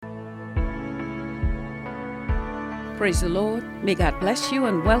Praise the Lord. May God bless you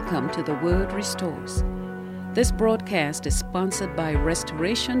and welcome to The Word Restores. This broadcast is sponsored by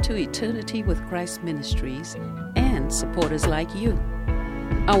Restoration to Eternity with Christ Ministries and supporters like you.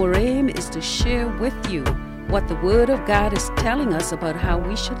 Our aim is to share with you what the Word of God is telling us about how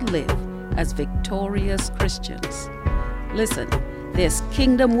we should live as victorious Christians. Listen, there's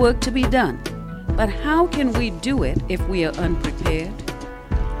kingdom work to be done, but how can we do it if we are unprepared?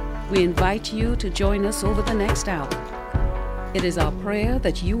 We invite you to join us over the next hour. It is our prayer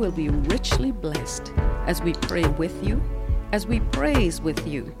that you will be richly blessed as we pray with you, as we praise with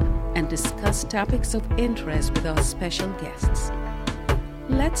you, and discuss topics of interest with our special guests.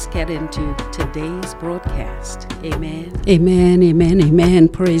 Let's get into today's broadcast. Amen. Amen, amen, amen.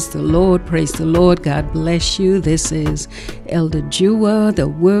 Praise the Lord, praise the Lord. God bless you. This is Elder Jua. The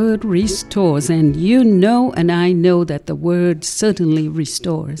Word restores. And you know, and I know that the Word certainly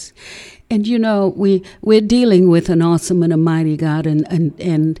restores. And you know, we're dealing with an awesome and a mighty God,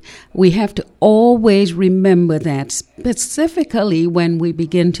 and we have to always remember that, specifically when we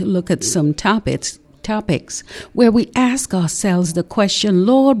begin to look at some topics where we ask ourselves the question,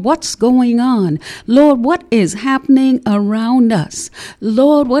 Lord, what's going on? Lord, what is happening around us?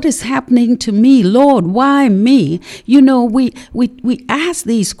 Lord, what is happening to me? Lord, why me? You know, we ask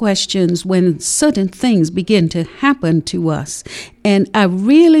these questions when certain things begin to happen to us. And I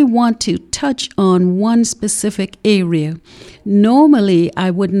really want to touch on one specific area. Normally,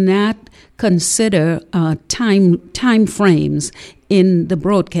 I would not consider time frames in the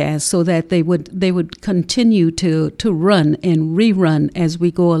broadcast so that they would continue to run and rerun as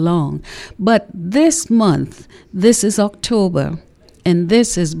we go along. But this month, this is October, and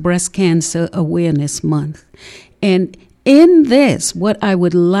this is Breast Cancer Awareness Month. And in this, what I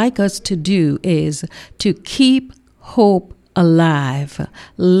would like us to do is to keep hope alive.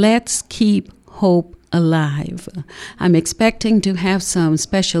 Let's keep hope alive. I'm expecting to have some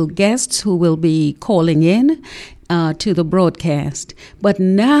special guests who will be calling in to the broadcast. But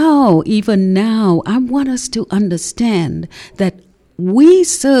now, even now, I want us to understand that we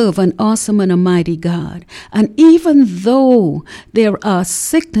serve an awesome and a mighty God. And even though there are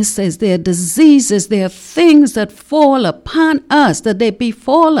sicknesses, there are diseases, there are things that fall upon us, that they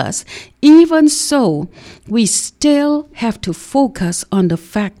befall us, even so, we still have to focus on the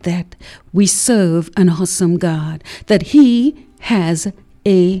fact that we serve an awesome God, that He has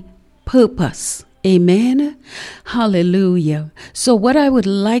a purpose. Amen. Hallelujah. So what I would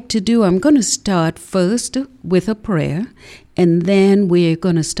like to do, I'm going to start first with a prayer, and then we're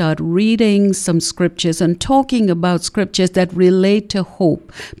going to start reading some scriptures and talking about scriptures that relate to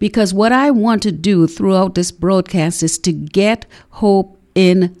hope. Because what I want to do throughout this broadcast is to get hope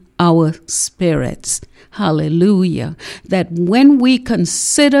in our spirits. Hallelujah. That when we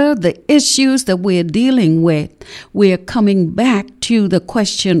consider the issues that we're dealing with, we're coming back to the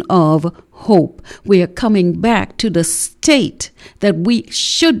question of hope. We are coming back to the state that we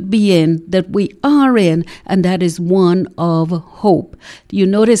should be in, that we are in, and that is one of hope. You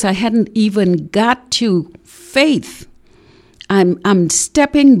notice I hadn't even got to faith. I'm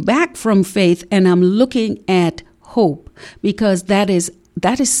stepping back from faith and I'm looking at hope, because that is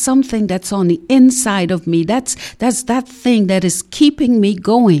something that's on the inside of me. That's that thing that is keeping me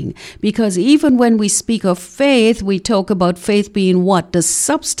going. Because even when we speak of faith, we talk about faith being what? The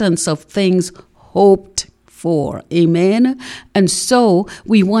substance of things hoped for. Amen? And so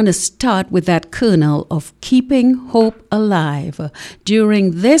we want to start with that kernel of keeping hope alive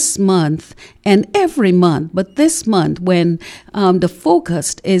during this month and every month. But this month, when the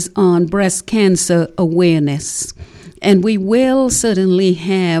focus is on breast cancer awareness. And we will certainly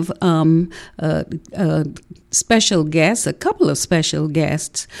have special guests, a couple of special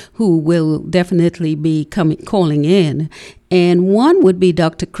guests who will definitely be calling in. And one would be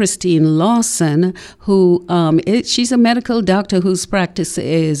Dr. Christine Lawson, who she's a medical doctor whose practice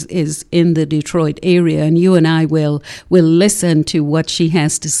is in the Detroit area. And you and I will listen to what she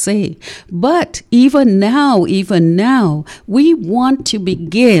has to say. But even now, we want to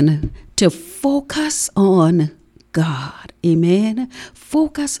begin to focus on God. Amen.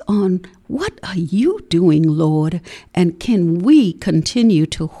 Focus on what are you doing, Lord? And can we continue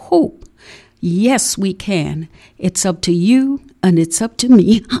to hope? Yes, we can. It's up to you and it's up to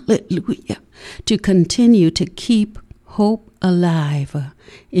me. Hallelujah. To continue to keep hope alive.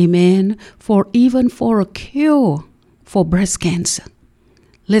 Amen. Even for a cure for breast cancer.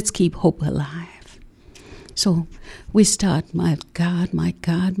 Let's keep hope alive. So we start, my God, my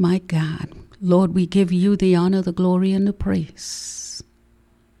God, my God. Lord, we give you the honor, the glory, and the praise.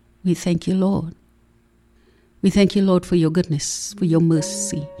 We thank you, Lord. We thank you, Lord, for your goodness, for your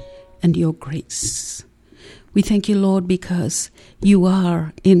mercy, and your grace. We thank you, Lord, because you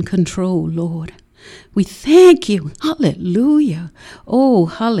are in control, Lord. We thank you. Hallelujah. Oh,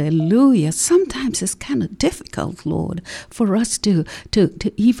 hallelujah. Sometimes it's kind of difficult, Lord, for us to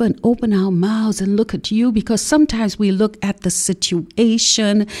even open our mouths and look at you, because sometimes we look at the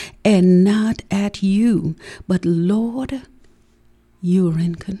situation and not at you. But Lord, you're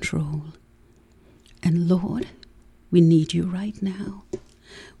in control. And Lord, we need you right now.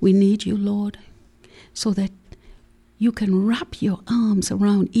 We need you, Lord, so that you can wrap your arms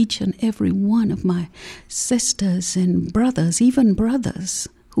around each and every one of my sisters and brothers, even brothers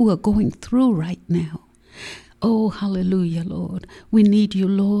who are going through right now. Oh, hallelujah, Lord. We need you,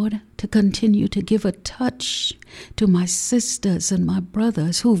 Lord, to continue to give a touch to my sisters and my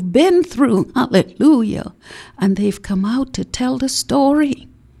brothers who've been through, hallelujah, and they've come out to tell the story.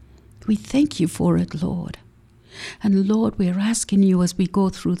 We thank you for it, Lord. And Lord, we're asking you as we go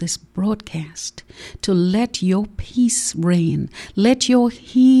through this broadcast to let your peace reign. Let your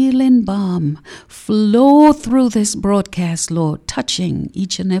healing balm flow through this broadcast, Lord, touching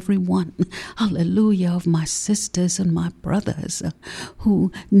each and every one, hallelujah, of my sisters and my brothers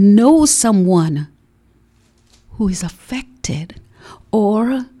who know someone who is affected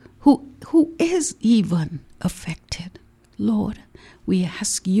or who is even affected. Lord, we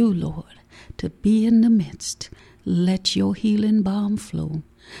ask you, Lord, to be in the midst. Let your healing balm flow,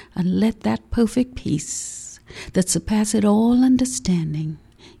 and let that perfect peace that surpasses all understanding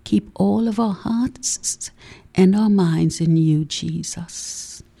keep all of our hearts and our minds in you,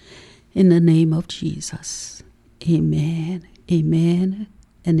 Jesus. In the name of Jesus, amen, amen,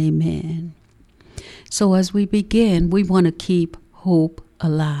 and amen. So as we begin, we want to keep hope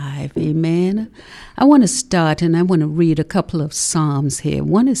alive. Amen. I want to start and I want to read a couple of Psalms here.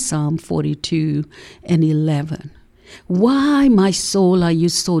 One is Psalm 42 and 11. Why, my soul, are you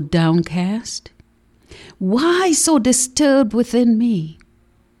so downcast? Why so disturbed within me?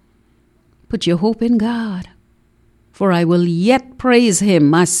 Put your hope in God, for I will yet praise him,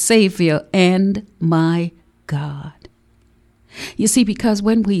 my Savior and my God. You see, because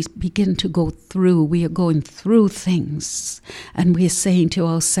when we begin to go through, we are going through things, and we're saying to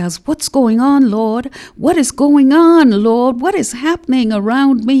ourselves, what's going on, Lord? What is going on, Lord? What is happening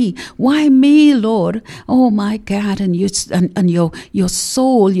around me? Why me, Lord? Oh, my God, and your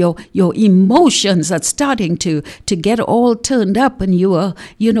soul, your emotions are starting to get all turned up, and you're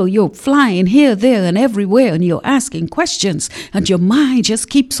flying here, there, and everywhere, and you're asking questions, and your mind just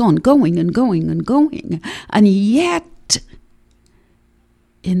keeps on going and going and going, and yet,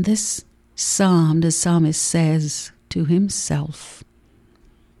 in this psalm, the psalmist says to himself,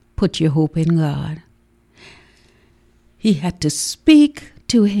 put your hope in God. He had to speak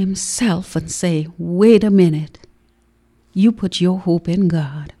to himself and say, wait a minute, you put your hope in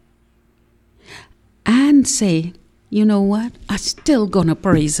God. And say, you know what? I'm still going to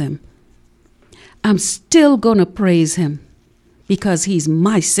praise him. I'm still going to praise him because he's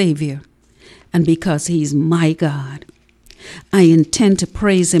my Savior and because he's my God. I intend to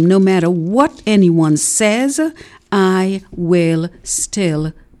praise him no matter what anyone says. I will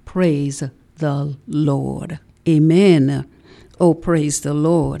still praise the Lord. Amen. Oh, praise the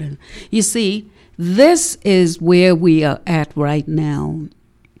Lord. You see, this is where we are at right now.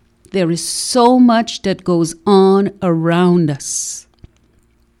 There is so much that goes on around us.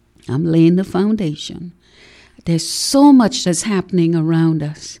 I'm laying the foundation. There's so much that's happening around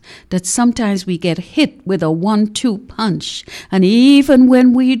us that sometimes we get hit with a 1-2 punch. And even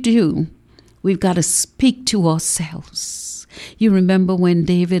when we do, we've got to speak to ourselves. You remember when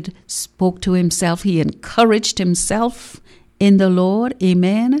David spoke to himself, he encouraged himself in the Lord.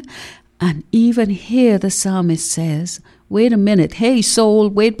 Amen. And even here the psalmist says, wait a minute. Hey, soul,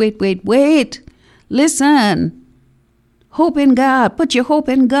 wait. Listen. Hope in God. Put your hope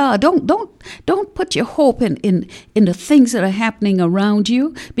in God. Don't put your hope in the things that are happening around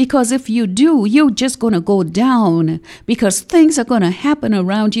you, because if you do, you're just going to go down, because things are going to happen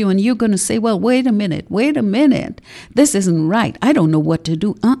around you and you're going to say, well, wait a minute. This isn't right. I don't know what to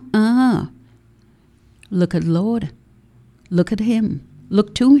do. Look at the Lord. Look at him.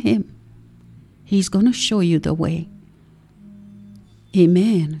 Look to him. He's going to show you the way.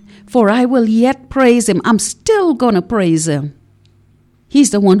 Amen. For I will yet praise him. I'm still going to praise him.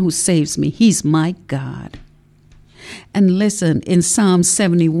 He's the one who saves me. He's my God. And listen, in Psalm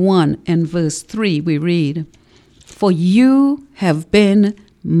 71 and verse 3, we read, for you have been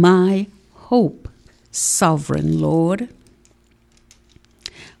my hope, sovereign Lord,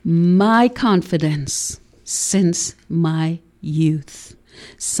 my confidence since my youth.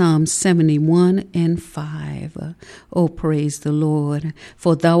 Psalm 71 and 5. Oh, praise the Lord.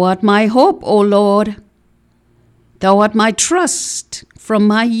 For thou art my hope, O Lord. Thou art my trust from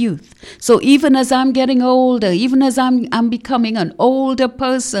my youth. So even as I'm getting older, even as I'm becoming an older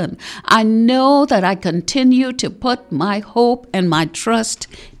person, I know that I continue to put my hope and my trust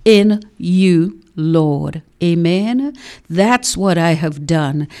in you, Lord. Amen. That's what I have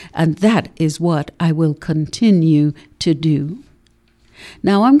done, and that is what I will continue to do.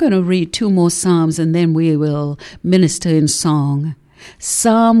 Now I'm going to read 2 more Psalms, and then we will minister in song.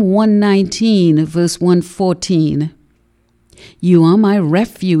 Psalm 119, verse 114. You are my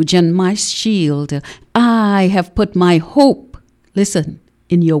refuge and my shield. I have put my hope, listen,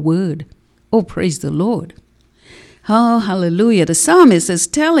 in your word. Oh, praise the Lord. Oh, hallelujah. The psalmist is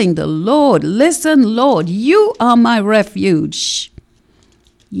telling the Lord, listen, Lord, you are my refuge.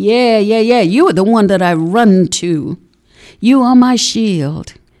 Yeah. You are the one that I run to. You are my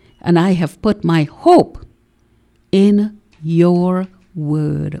shield, and I have put my hope in your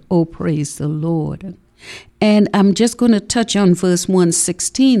word. Oh, praise the Lord. And I'm just going to touch on verse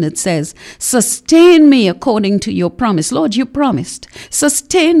 116. It says, sustain me according to your promise. Lord, you promised.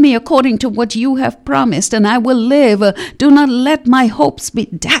 Sustain me according to what you have promised, and I will live. Do not let my hopes be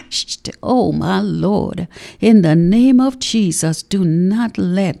dashed. Oh, my Lord, in the name of Jesus, do not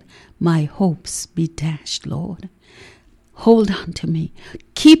let my hopes be dashed, Lord. Hold on to me.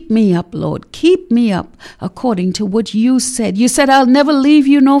 Keep me up, Lord. Keep me up according to what you said. You said, I'll never leave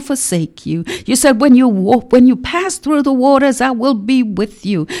you nor forsake you. You said, when you pass through the waters, I will be with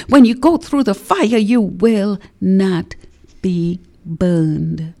you. When you go through the fire, you will not be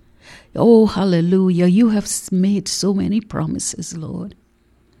burned. Oh, hallelujah. You have made so many promises, Lord.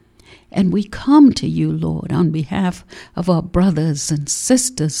 And we come to you, Lord, on behalf of our brothers and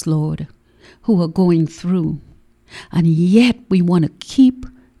sisters, Lord, who are going through. And yet we want to keep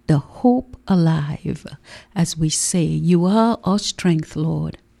the hope alive as we say, you are our strength,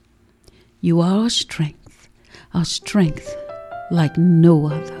 Lord. You are our strength like no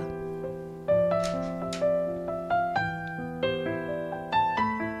other.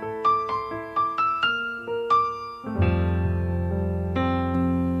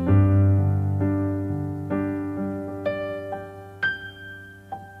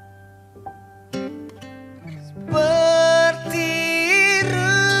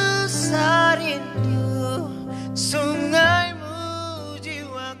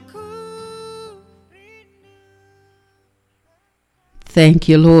 Thank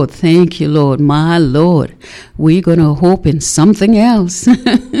you, Lord. Thank you, Lord. My Lord, we're going to hope in something else.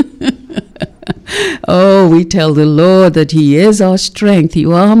 Oh, we tell the Lord that he is our strength.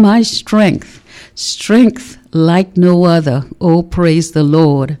 You are my strength. Strength like no other. Oh, praise the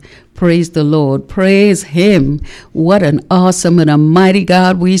Lord. Praise the Lord. Praise him. What an awesome and a mighty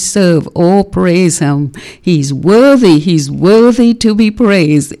God we serve. Oh, praise him. He's worthy. He's worthy to be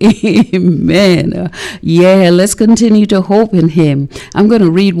praised. Amen. Yeah, let's continue to hope in him. I'm going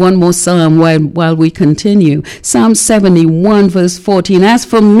to read one more psalm while we continue. Psalm 71, verse 14. As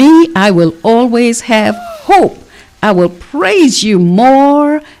for me, I will always have hope. I will praise you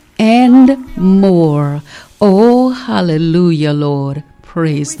more and more. Oh, hallelujah, Lord.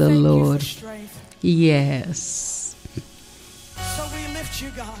 Praise the Lord. Yes. So we lift you,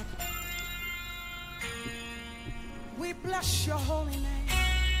 God. We bless your holy name.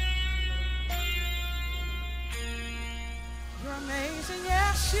 You're amazing,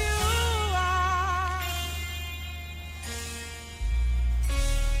 yes you are.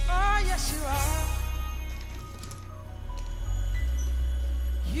 Oh, yes you are.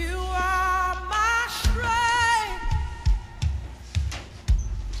 You are my strength.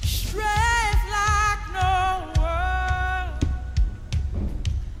 Strength like no one.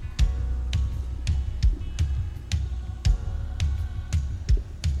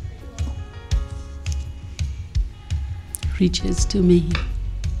 Reaches to me.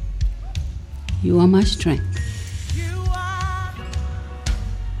 You are my strength. You are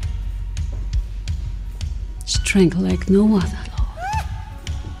Strength like no other, Lord.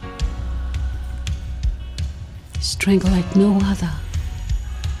 Strength like no other.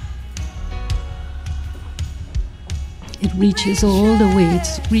 It reaches all the way.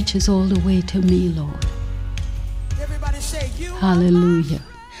 It reaches all the way to me, Lord. Everybody say, you Hallelujah.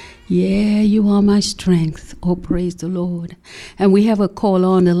 Yeah, you are my strength. Oh, praise the Lord. And we have a call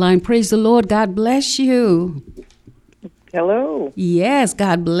on the line. Praise the Lord. God bless you. Hello. Yes,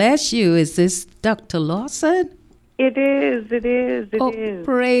 God bless you. Is this Dr. Lawson? It is.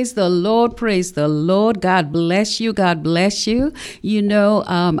 Praise the Lord. Praise the Lord. God bless you. God bless you. You know,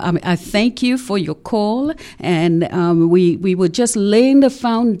 I thank you for your call. And we were just laying the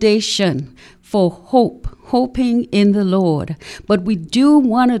foundation for hope hoping in the Lord. But we do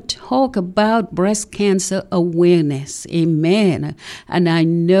want to talk about breast cancer awareness. Amen. And I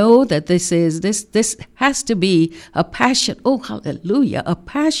know that this has to be a passion. Oh, hallelujah, a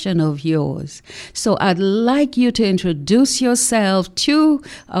passion of yours. So I'd like you to introduce yourself to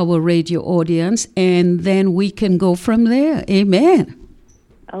our radio audience, and then we can go from there. Amen.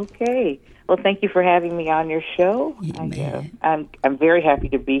 Okay. Well, thank you for having me on your show. I'm very happy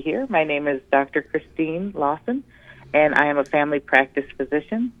to be here. My name is Dr. Christine Lawson, and I am a family practice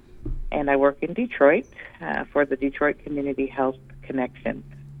physician, and I work in Detroit for the Detroit Community Health Connection.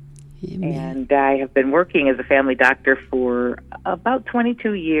 Amen. And I have been working as a family doctor for about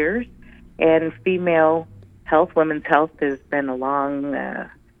 22 years, and female health, women's health, has been a long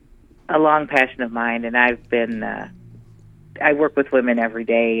passion of mine, and I work with women every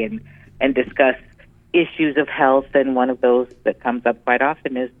day and discuss issues of health, and one of those that comes up quite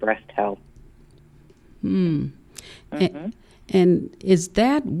often is breast health. Mm-hmm. And is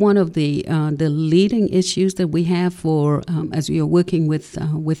that one of the leading issues that we have for as you're working with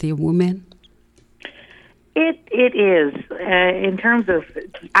your women? It is. In terms of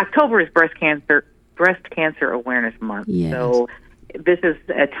October is Breast Cancer Awareness Month. Yes. So this is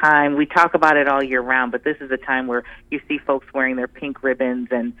a time, we talk about it all year round, but this is a time where you see folks wearing their pink ribbons,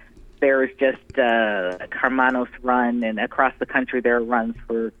 and there is just a Carmanos run, and across the country there are runs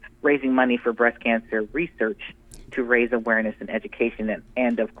for raising money for breast cancer research to raise awareness and education,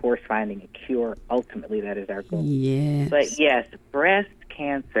 and of course finding a cure. Ultimately, that is our goal. Yes. But yes, breast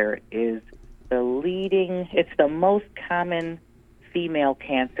cancer is it's the most common female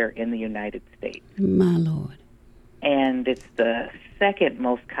cancer in the United States. My Lord. And it's the second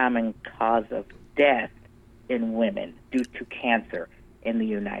most common cause of death in women due to cancer in the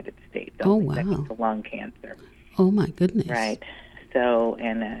United States. Second to lung cancer. Oh, my goodness. Right. So,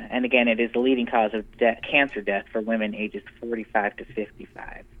 and again, it is the leading cause of cancer death for women ages 45 to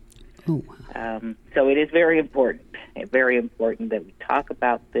 55. Oh, wow. So it is very important that we talk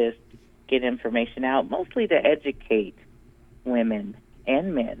about this, get information out, mostly to educate women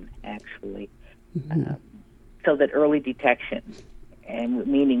and men, actually, so that early detection, and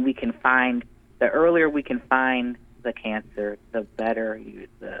meaning the earlier we can find the cancer, the better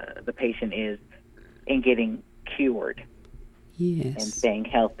the patient is in getting cured. Yes. And staying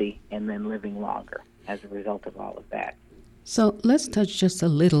healthy and then living longer as a result of all of that. So let's touch just a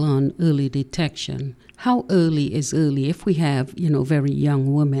little on early detection. How early is early? If we have, very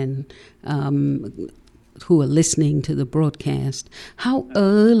young women who are listening to the broadcast, how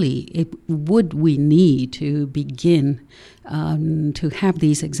early would we need to begin to have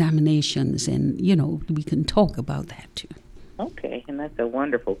these examinations? And, we can talk about that too. Okay, and that's a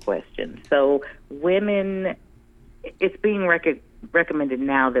wonderful question. So women, it's being recommended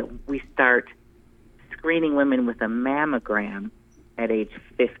now that we start screening women with a mammogram at age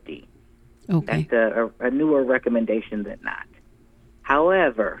 50. Okay. That's a newer recommendation than not.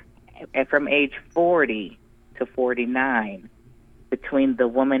 However, from age 40 to 49, between the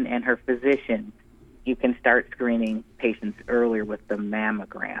woman and her physician, you can start screening patients earlier with the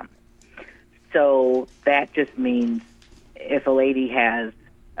mammogram. So that just means if a lady has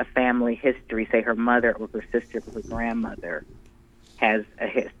a family history, say her mother or her sister or her grandmother has a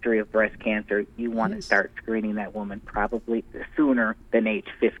history of breast cancer, you want to start screening that woman probably sooner than age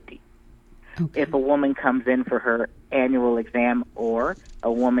 50. Okay. If a woman comes in for her annual exam, or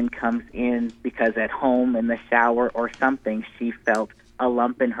a woman comes in because at home in the shower or something she felt a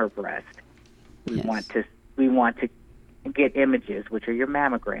lump in her breast, we want to get images, which are your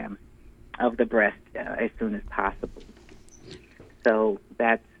mammograms, of the breast as soon as possible. So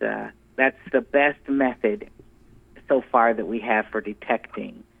that's the best method so far that we have for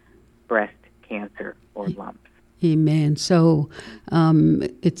detecting breast cancer or lumps. Amen. So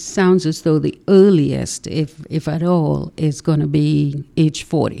it sounds as though the earliest, if at all, is going to be age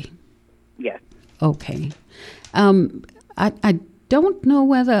 40. Yes. Okay. I don't know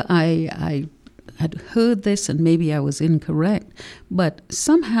whether I had heard this and maybe I was incorrect, but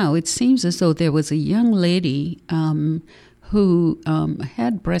somehow it seems as though there was a young lady who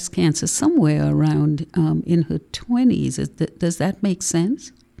had breast cancer somewhere around in her 20s. Does that make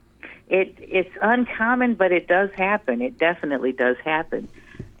sense? It's uncommon, but it does happen. It definitely does happen.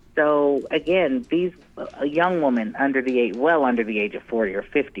 So again, a young woman under the age of 40 or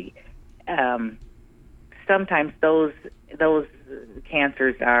 50, sometimes those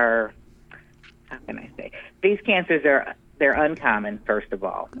cancers are, how can I say? These cancers they're uncommon. First of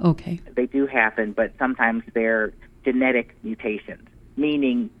all, okay, they do happen, but sometimes they're genetic mutations,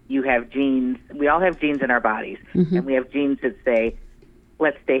 meaning you have genes. We all have genes in our bodies, and we have genes that say,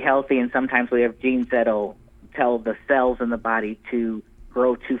 let's stay healthy, and sometimes we have genes that'll tell the cells in the body to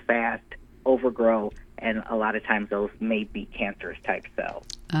grow too fast, overgrow, and a lot of times those may be cancerous type cells.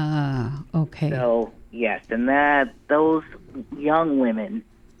 Ah, okay. So, yes, and those young women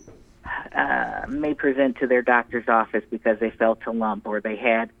may present to their doctor's office because they felt a lump, or they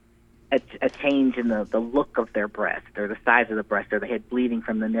had a change in the look of their breast, or the size of the breast, or they had bleeding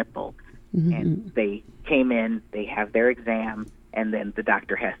from the nipple. Mm-hmm. And they came in, they have their exam, and then the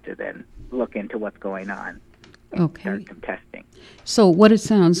doctor has to then look into what's going on and start some testing. So what it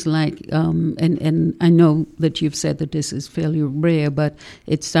sounds like, and I know that you've said that this is fairly rare, but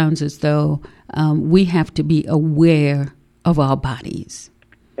it sounds as though we have to be aware of our bodies.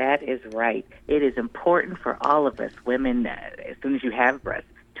 That is right. It is important for all of us, women, as soon as you have breasts,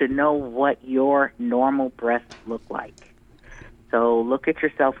 to know what your normal breasts look like. So look at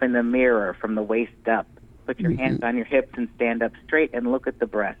yourself in the mirror from the waist up. Put your hands on your hips and stand up straight and look at the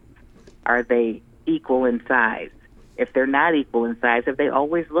breasts. Are they equal in size? If they're not equal in size, have they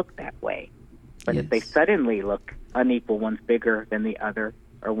always looked that way? But if they suddenly look unequal, one's bigger than the other,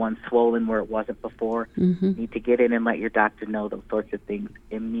 or one's swollen where it wasn't before, you need to get in and let your doctor know those sorts of things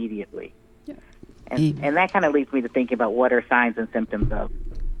immediately. Yeah. And that kind of leads me to thinking about what are signs and symptoms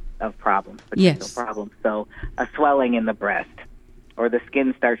of problems, potential problems. So a swelling in the breast, or the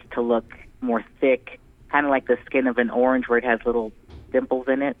skin starts to look more thick, kind of like the skin of an orange where it has little dimples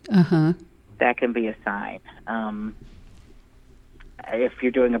in it. That can be a sign. If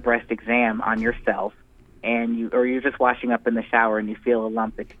you're doing a breast exam on yourself, and you're just washing up in the shower and you feel a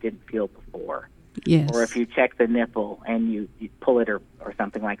lump that you didn't feel before. Yes. Or if you check the nipple and you pull it or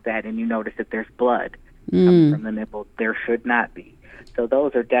something like that, and you notice that there's blood coming from the nipple, there should not be. So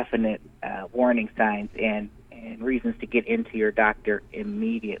those are definite warning signs and reasons to get into your doctor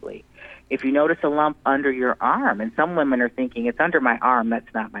immediately. If you notice a lump under your arm, and some women are thinking, it's under my arm,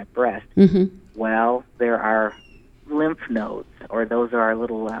 that's not my breast. Well, there are lymph nodes, or those are our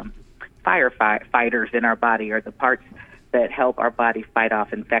little firefighters in our body, or the parts that help our body fight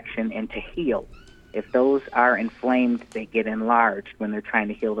off infection and to heal. If those are inflamed, they get enlarged when they're trying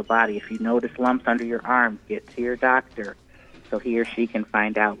to heal the body. If you notice lumps under your arm, get to your doctor so he or she can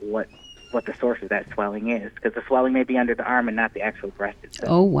find out what the source of that swelling is, because the swelling may be under the arm and not the actual breast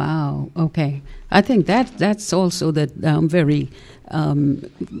itself. Oh, wow. Okay. I think that's also very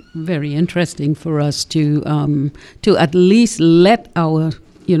interesting for us to at least let our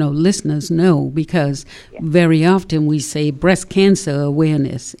listeners know, because very often we say breast cancer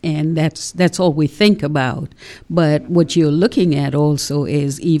awareness, and that's all we think about. But what you're looking at also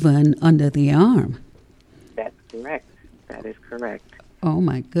is even under the arm. That's correct. That is correct. Oh,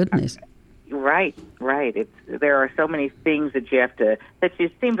 my goodness. Right. There are so many things that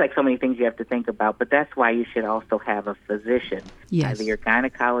it seems like so many things you have to think about, but that's why you should also have a physician, either your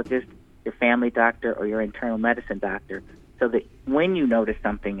gynecologist, your family doctor, or your internal medicine doctor, so that when you notice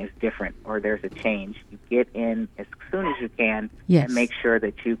something is different or there's a change, you get in as soon as you can and make sure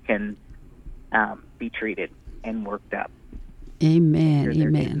that you can be treated and worked up. Amen.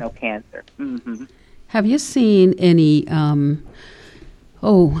 Sure there is no cancer. Have you seen any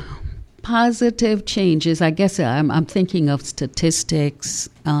positive changes? I guess I'm thinking of statistics,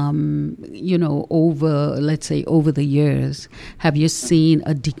 over the years. Have you seen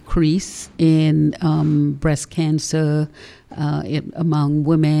a decrease in breast cancer among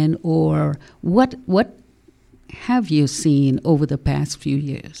women, or what have you seen over the past few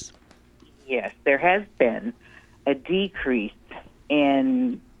years? Yes, there has been a decrease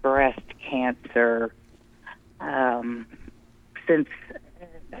in breast cancer since,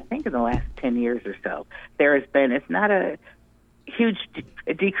 I think, in the last 10 years or so. There has been, it's not a huge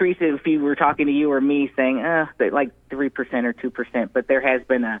decrease if you were talking to you or me saying, like 3% or 2%, but there has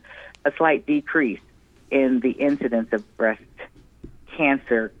been a slight decrease in the incidence of breast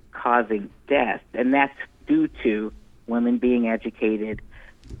cancer causing death, and that's due to women being educated,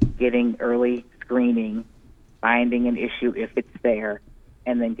 getting early screening, finding an issue if it's there,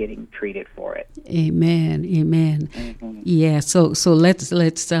 and then getting treated for it. Amen. Yeah. So let's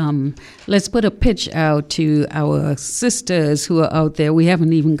put a pitch out to our sisters who are out there. We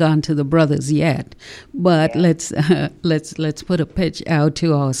haven't even gone to the brothers yet, but let's put a pitch out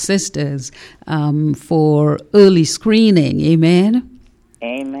to our sisters for early screening. Amen.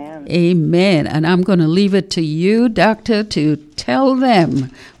 Amen. And I'm going to leave it to you, Doctor, to tell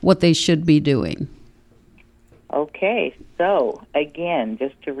them what they should be doing. Okay, so again,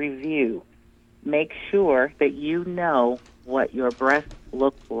 just to review, make sure that you know what your breasts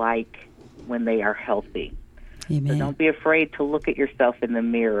look like when they are healthy. Amen. So don't be afraid to look at yourself in the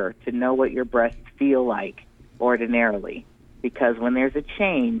mirror, to know what your breasts feel like ordinarily, because when there's a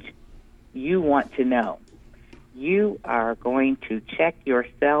change, you want to know. you are going to check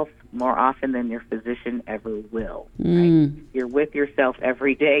yourself more often than your physician ever will. Right? You're with yourself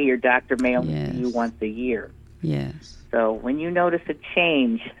every day. Your doctor may only see you once a year. Yes. So when you notice a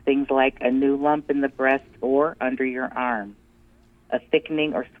change, things like a new lump in the breast or under your arm, a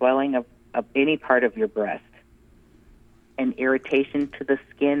thickening or swelling of any part of your breast, an irritation to the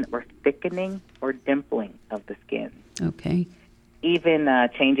skin or thickening or dimpling of the skin. Okay. Even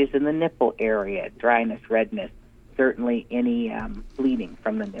changes in the nipple area, dryness, redness, certainly any bleeding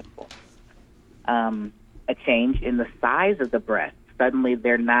from the nipple. A change in the size of the breast. Suddenly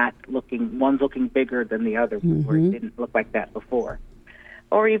they're not one's looking bigger than the other, where it didn't look like that before.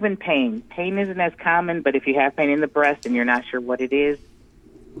 Or even pain. Pain isn't as common, but if you have pain in the breast and you're not sure what it is,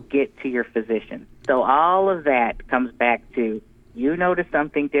 get to your physician. So all of that comes back to you notice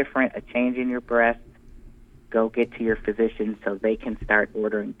something different, a change in your breast, go get to your physician so they can start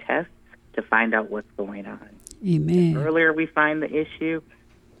ordering tests to find out what's going on. Amen. The earlier we find the issue,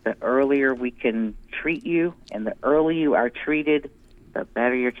 the earlier we can treat you, and the earlier you are treated, the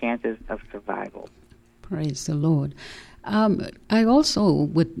better your chances of survival. Praise the Lord. I also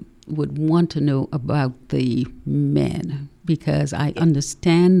would want to know about the men, because I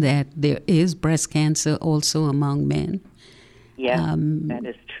understand that there is breast cancer also among men. Yes, that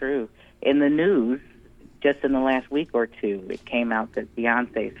is true. In the news, just in the last week or two, it came out that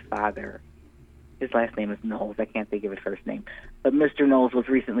Beyonce's father, his last name is Knowles, I can't think of his first name, but Mr. Knowles was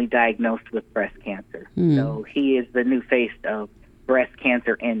recently diagnosed with breast cancer. So he is the new face of breast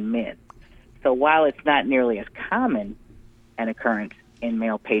cancer in men. So while it's not nearly as common an occurrence in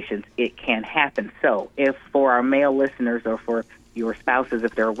male patients, it can happen. So if for our male listeners or for your spouses,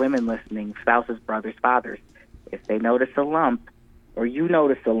 if there are women listening, spouses, brothers, fathers, if they notice a lump or you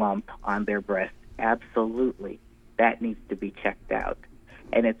notice a lump on their breast, absolutely, that needs to be checked out.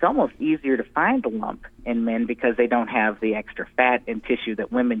 And it's almost easier to find a lump in men because they don't have the extra fat and tissue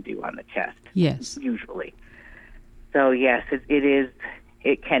that women do on the chest. Yes. Usually. So, yes,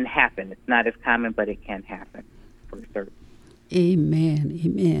 it can happen. It's not as common, but it can happen for certain. Amen.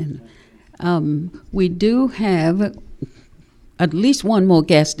 Amen. We do have at least one more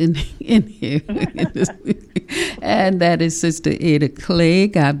guest in here, and that is Sister Ada Clay.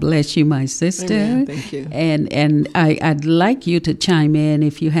 God bless you, my sister. Amen. Thank you. And I'd like you to chime in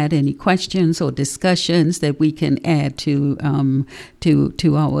if you had any questions or discussions that we can add to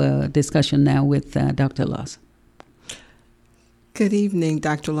our discussion now with Dr. Lawson. Good evening,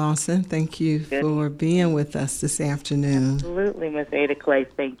 Dr. Lawson. Thank you for being with us this afternoon. Absolutely, Miss Ada Clay.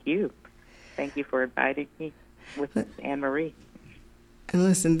 Thank you. Thank you for inviting me with Miss Anne Marie. And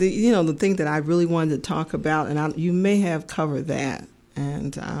listen, the thing that I really wanted to talk about, and you may have covered that,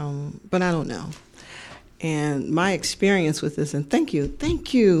 and but I don't know. And my experience with this, and thank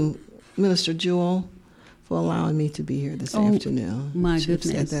you, Minister Jewel, for allowing me to be here this afternoon. My She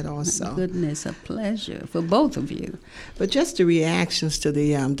goodness. said that also. My goodness, a pleasure for both of you. But just the reactions to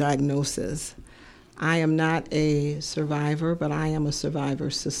the diagnosis. I am not a survivor, but I am a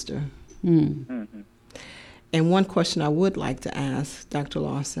survivor's sister. Mm-hmm. And one question I would like to ask Dr.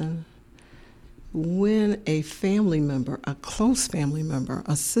 Lawson, when a family member, a close family member,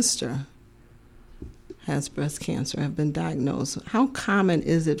 a sister, has breast cancer, have been diagnosed, how common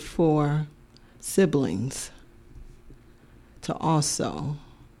is it for siblings to also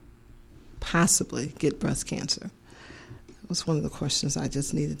possibly get breast cancer? That was one of the questions I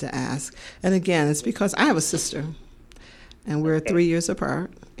just needed to ask. And again, it's because I have a sister, and we're 3 years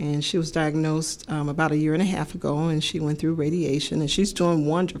apart, and she was diagnosed about a year and a half ago, and she went through radiation, and she's doing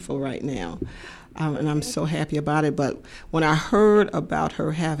wonderful right now, and I'm so happy about it. But when I heard about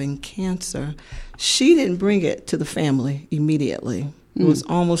her having cancer, she didn't bring it to the family immediately. It was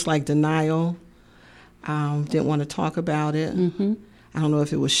almost like denial. Didn't want to talk about it. Mm-hmm. I don't know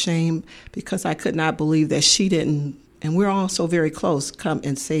if it was shame, because I could not believe that she didn't, and we're all so very close, come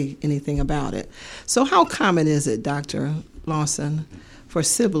and say anything about it. So how common is it, Dr. Lawson, for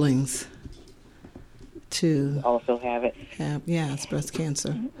siblings to Also have it. have, it's breast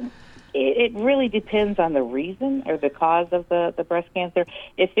cancer? It really depends on the reason or the cause of the breast cancer.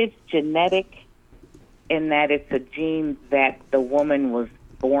 If it's genetic, in that it's a gene that the woman was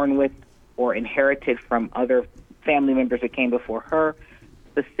born with or inherited from other family members that came before her,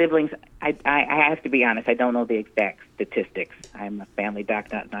 the siblings, I have to be honest, I don't know the exact statistics. I'm a family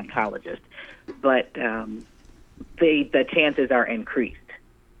doc, not an oncologist. But the chances are increased.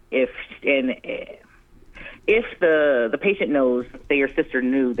 If the patient knows, say your sister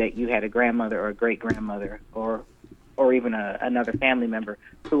knew that you had a grandmother or a great-grandmother or even another family member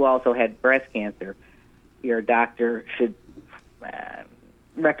who also had breast cancer, your doctor should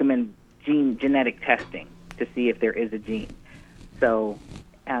recommend genetic testing to see if there is a gene. So,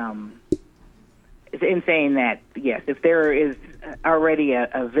 in saying that, yes, if there is already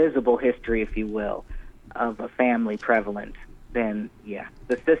a visible history, if you will, of a family prevalence, then, yeah,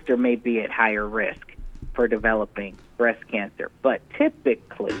 the sister may be at higher risk for developing breast cancer. But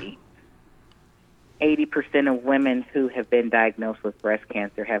typically, 80% of women who have been diagnosed with breast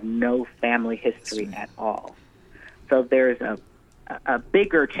cancer have no family history at all. So there's a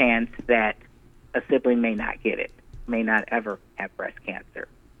bigger chance that a sibling may not get it, may not ever have breast cancer.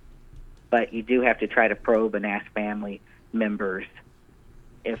 But you do have to try to probe and ask family members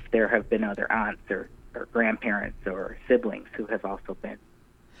if there have been other aunts or grandparents or siblings who have also been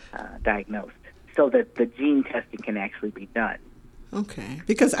diagnosed, so that the gene testing can actually be done. Okay,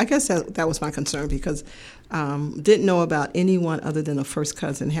 because I guess that was my concern, because didn't know about anyone other than a first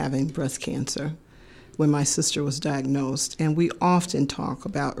cousin having breast cancer when my sister was diagnosed. And we often talk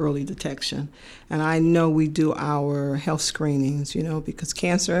about early detection. And I know we do our health screenings, because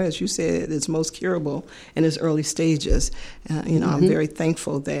cancer, as you said, is most curable in its early stages. I'm very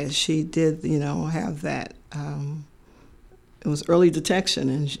thankful that she did, have that. It was early detection,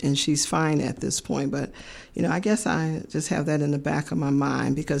 and she's fine at this point. But, I guess I just have that in the back of my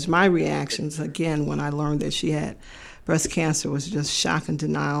mind, because my reactions, again, when I learned that she had breast cancer, was just shock and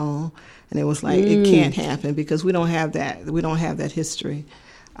denial. And it was like, it can't happen, because we don't have that. We don't have that history.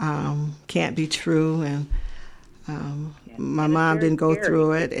 Can't be true. And my mom didn't go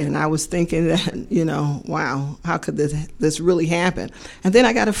through it. And I was thinking that, wow, how could this really happen? And then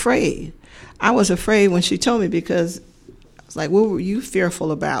I got afraid. I was afraid when she told me, because I was like, what were you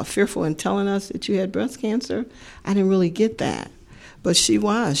fearful about? Fearful in telling us that you had breast cancer? I didn't really get that. But she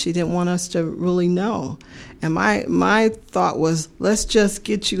was. She didn't want us to really know. And my thought was, let's just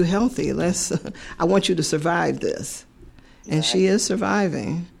get you healthy. I want you to survive this. And right. She is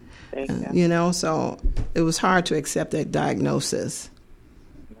surviving. So it was hard to accept that diagnosis.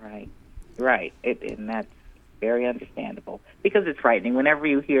 Right. And that's very understandable, because it's frightening. Whenever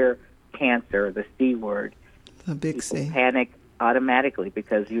you hear cancer, the C word, a big C, panic automatically,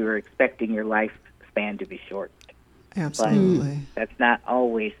 because you're expecting your lifespan to be short. Absolutely. But that's not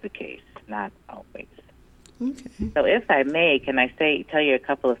always the case. Not always. Okay. So if I may, can I tell you a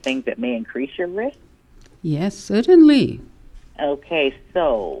couple of things that may increase your risk? Yes, certainly. Okay,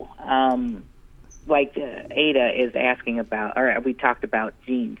 so like Ada is asking about, or we talked about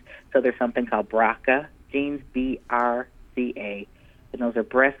genes. So there's something called BRCA genes, BRCA, and those are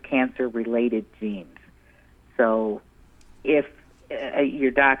breast cancer-related genes. So if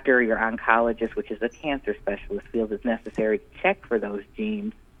your doctor or your oncologist, which is a cancer specialist, feels it's necessary to check for those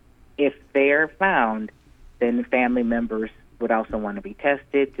genes, if they're found, then family members would also want to be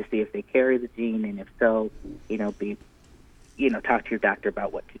tested to see if they carry the gene, and if so, talk to your doctor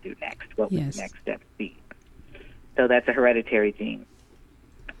about what to do next. What would the next steps be? So that's a hereditary gene.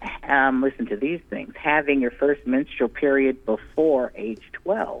 Listen to these things. Having your first menstrual period before age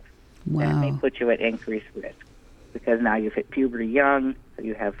 12, that may put you at increased risk, because now you've hit puberty young, so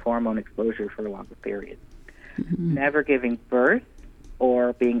you have hormone exposure for a longer period. Mm-hmm. Never giving birth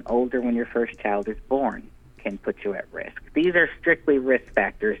or being older when your first child is born can put you at risk. These are strictly risk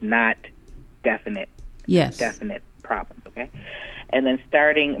factors, not definite problems, okay? And then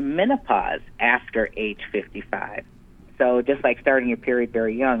starting menopause after age 55. So just like starting your period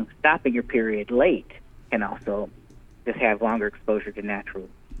very young, stopping your period late can also just have longer exposure to natural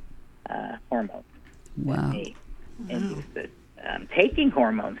hormones. Wow. Induce this. Taking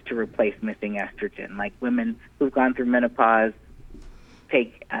hormones to replace missing estrogen, like women who've gone through menopause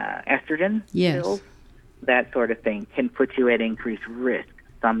take estrogen pills, that sort of thing can put you at increased risk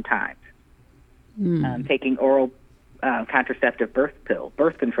sometimes. Taking oral contraceptive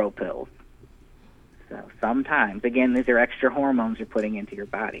birth control pills. So sometimes, again, these are extra hormones you're putting into your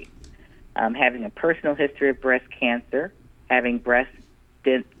body. Having a personal history of breast cancer, having breasts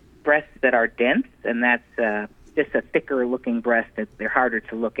that are dense, and that's just a thicker-looking breast that they're harder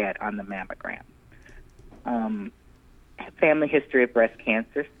to look at on the mammogram. Family history of breast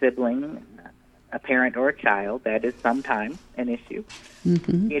cancer, sibling, a parent or a child, that is sometimes an issue.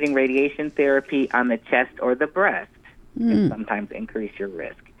 Mm-hmm. Getting radiation therapy on the chest or the breast can sometimes increase your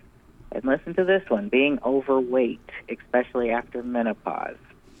risk. And listen to this one, being overweight, especially after menopause.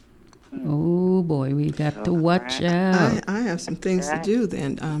 Oh, boy, we got to watch out. I have some things to do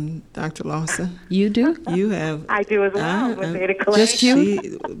then, Dr. Lawson. You do? You have. I do as well. Just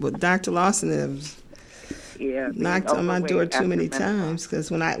you? Dr. Lawson has knocked on my door too many times,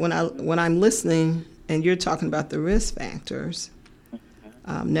 because when I'm listening and you're talking about the risk factors,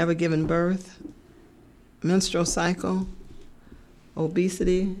 never giving birth, menstrual cycle,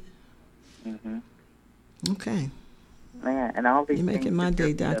 obesity, Okay. Yeah, and all these You're making things, my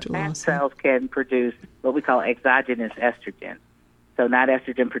day, Dr. the fat Lawson. cells can produce what we call exogenous estrogen. So not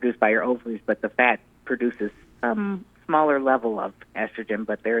estrogen produced by your ovaries, but the fat produces some smaller level of estrogen,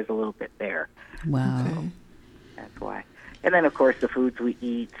 but there is a little bit there. Wow. Okay. That's why. And then, of course, the foods we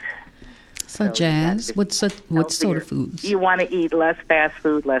eat. Such as? What sort of foods? You want to eat less fast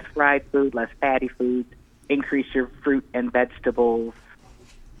food, less fried food, less fatty food, increase your fruit and vegetables,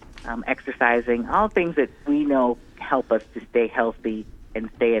 exercising, all things that we know help us to stay healthy and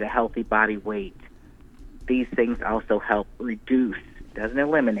stay at a healthy body weight. These things also help reduce, doesn't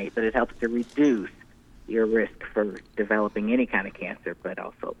eliminate, but it helps to reduce your risk for developing any kind of cancer, but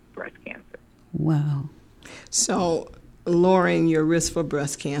also breast cancer. Wow. So, lowering your risk for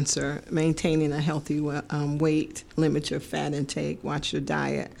breast cancer, maintaining a healthy weight, limit your fat intake, watch your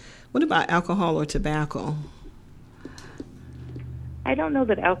diet. What about alcohol or tobacco? I don't know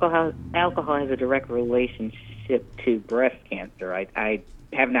that alcohol has a direct relationship to breast cancer. I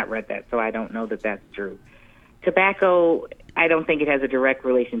have not read that, so I don't know that that's true. Tobacco, I don't think it has a direct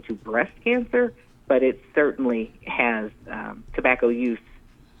relation to breast cancer, but it certainly has. Tobacco use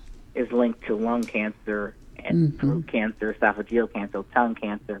is linked to lung cancer and throat cancer, esophageal cancer, tongue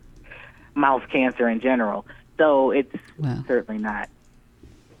cancer, mouth cancer in general. So it's certainly not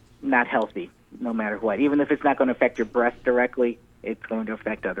healthy, no matter what. Even if it's not going to affect your breast directly, it's going to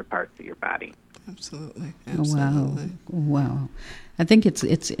affect other parts of your body. Absolutely. Wow. I think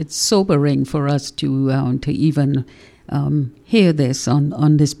it's sobering for us to even hear this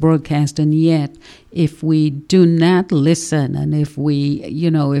on this broadcast, and yet if we do not listen, and if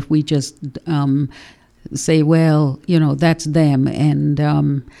we just say, well, that's them, and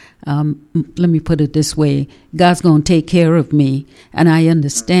let me put it this way, God's going to take care of me, and I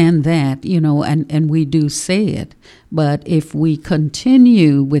understand that, and we do say it, but if we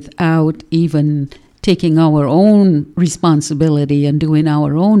continue without even taking our own responsibility and doing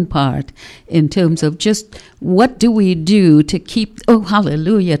our own part in terms of just what do we do to keep,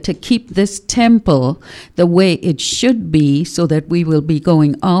 to keep this temple the way it should be so that we will be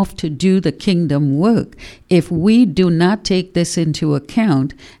going off to do the kingdom work. If we do not take this into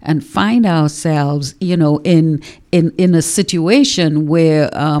account and find ourselves, in a situation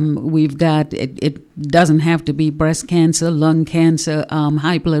where we've got, it doesn't have to be breast cancer, lung cancer,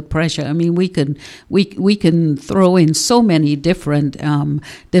 high blood pressure. I mean, we can throw in so many different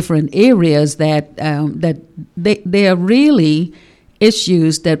areas that they are really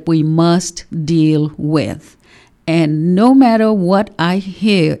issues that we must deal with. And no matter what I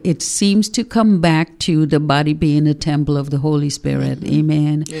hear, it seems to come back to the body being a temple of the Holy Spirit.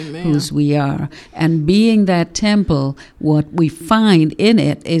 Amen. Whose we are. And being that temple, what we find in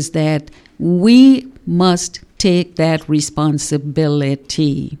it is that we must take that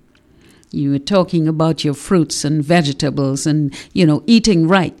responsibility. You were talking about your fruits and vegetables and, eating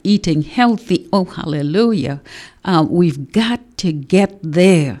right, eating healthy. Oh, hallelujah. We've got to get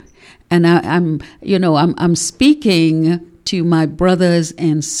there. And I'm speaking to my brothers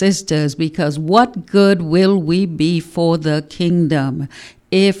and sisters, because what good will we be for the kingdom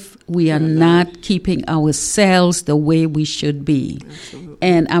if we are not keeping ourselves the way we should be? Absolutely.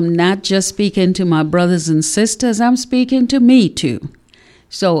 And I'm not just speaking to my brothers and sisters, I'm speaking to me too.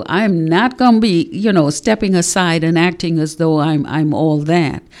 So I'm not going to be, stepping aside and acting as though I'm all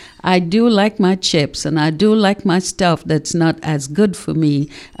that. I do like my chips, and I do like my stuff that's not as good for me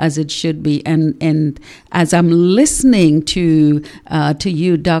as it should be. And as I'm listening to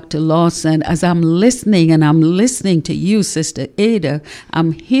you, Dr. Lawson, as I'm listening, and I'm listening to you, Sister Ada,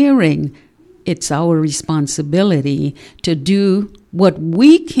 I'm hearing it's our responsibility to do what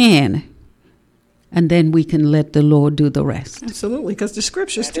we can, and then we can let the Lord do the rest. Absolutely, because the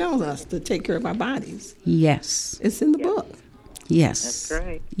scriptures tell us to take care of our bodies. Yes. It's in the book. Yes. That's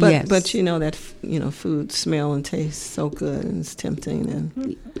right. But that food smell and taste so good, and it's tempting,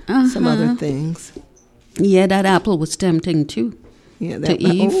 and some other things. Yeah, that apple was tempting too. Yeah, to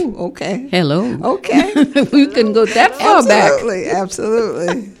Eve. Oh, okay. Hello. Okay. We can go that far back.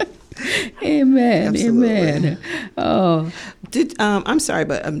 Absolutely. Amen. Absolutely. Amen. Oh. I'm sorry,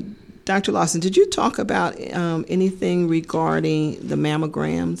 but Dr. Lawson, did you talk about anything regarding the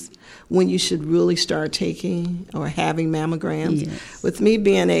mammograms, when you should really start taking or having mammograms? Yes. With me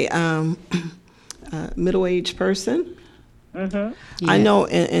being a middle-aged person, Mm-hmm. I know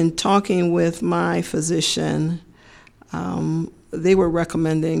in talking with my physician, they were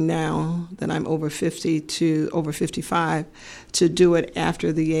recommending now that I'm over 50 to over 55 to do it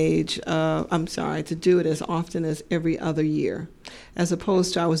after the age of, to do it as often as every other year, as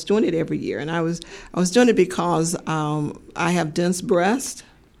opposed to I was doing it every year. And I was doing it because I have dense breast,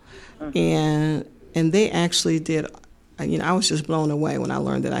 and and they actually did. I was just blown away when I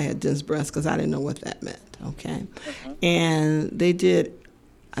learned that I had dense breasts because I didn't know what that meant. Okay, and they did.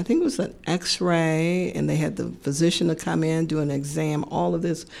 I think it was an X-ray, and they had the physician to come in, do an exam, all of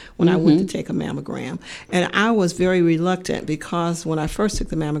this when I went to take a mammogram. And I was very reluctant because when I first took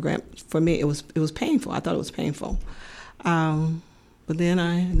the mammogram, for me, it was painful. I thought it was painful. But then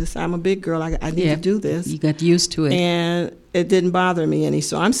I'm a big girl. I need to do this. You got used to it. And it didn't bother me any.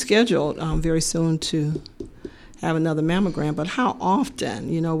 So I'm scheduled very soon to have another mammogram. But how often,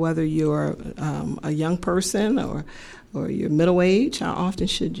 whether you're a young person or you're middle age, how often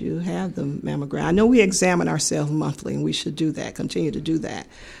should you have the mammogram? I know we examine ourselves monthly, and we should do that, continue to do that.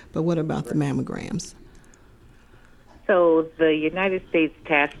 But what about the mammograms? So the United States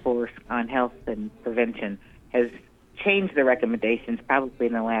Task Force on Health and Prevention has changed the recommendations probably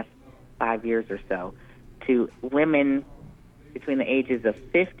in the last 5 years or so to women between the ages of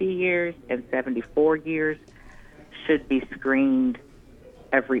 50 years and 74 years should be screened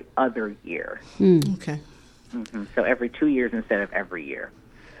every other year. Okay. So every 2 years instead of every year.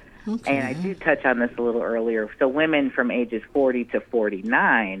 Okay. And I did touch on this a little earlier. So women from ages 40 to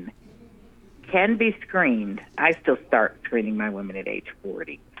 49 can be screened. I still start screening my women at age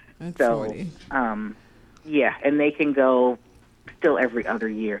 40. At so, 40. Yeah, and they can go still every other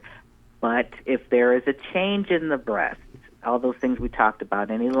year. But if there is a change in the breast, all those things we talked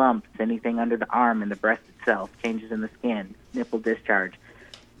about, any lumps, anything under the arm and the breast itself, changes in the skin, nipple discharge,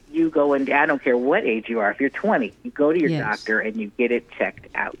 you go in, I don't care what age you are. If you're 20, you go to your doctor and you get it checked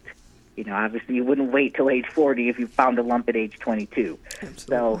out. Obviously you wouldn't wait till age 40 if you found a lump at age 22. Absolutely.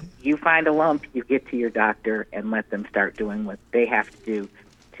 So you find a lump, you get to your doctor and let them start doing what they have to do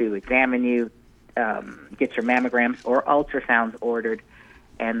to examine you, get your mammograms or ultrasounds ordered,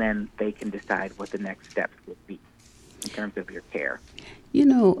 and then they can decide what the next steps would be in terms of your care.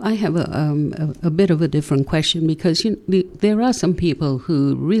 I have a bit of a different question because there are some people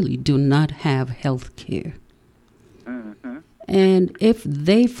who really do not have health care. And if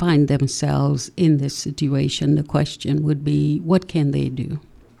they find themselves in this situation, the question would be, what can they do?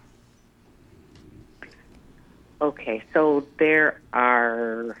 Okay, so there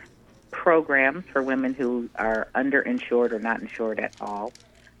are programs for women who are under-insured or not insured at all.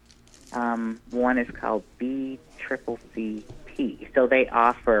 One is called BCCCP. So they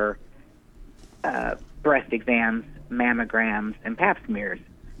offer breast exams, mammograms, and pap smears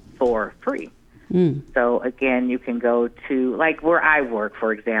for free. So, again, you can go to, like where I work,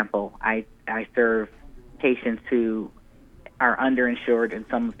 for example, I serve patients who are underinsured, and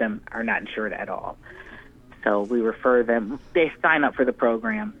some of them are not insured at all. So we refer them, they sign up for the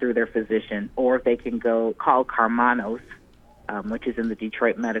program through their physician, or they can go call Carmanos, which is in the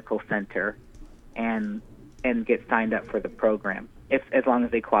Detroit Medical Center, and get signed up for the program, as long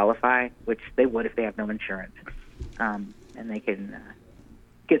as they qualify, which they would if they have no insurance. And they can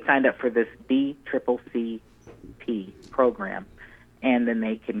get signed up for this BCCCP program, and then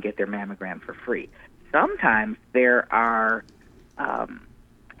they can get their mammogram for free. Sometimes there are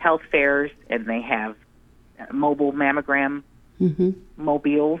health fairs, and they have mobile mammogram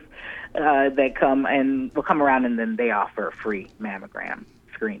mobiles that come and will come around, and then they offer free mammogram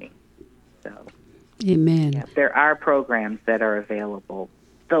screening. So, amen. Yeah, there are programs that are available.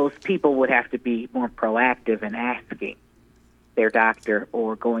 Those people would have to be more proactive in asking their doctor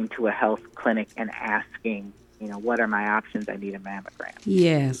or going to a health clinic and asking, what are my options? I need a mammogram.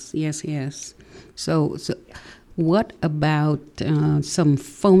 Yes. So what about some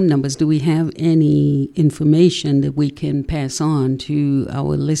phone numbers? Do we have any information that we can pass on to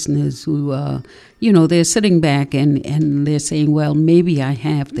our listeners who, they're sitting back and they're saying, well, maybe I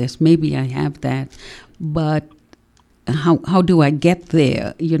have this, maybe I have that, but how do I get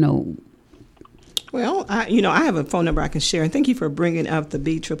there, Well, I have a phone number I can share, and thank you for bringing up the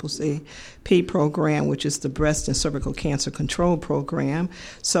BCCCP program, which is the Breast and Cervical Cancer Control Program.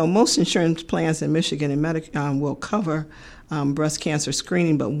 So most insurance plans in Michigan and will cover breast cancer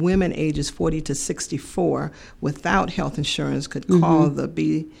screening, but women ages 40 to 64 without health insurance could call the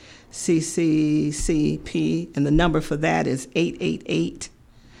BCCCP, and the number for that is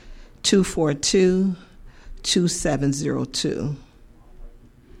 888-242-2702.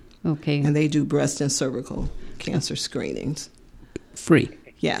 Okay. And they do breast and cervical cancer screenings. Free.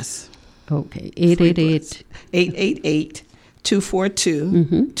 Yes. Okay.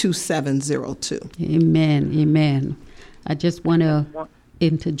 888-242-2702. Amen. I just want to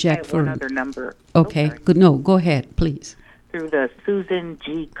interject for one other number. Okay. Good. No, go ahead, please. Through the Susan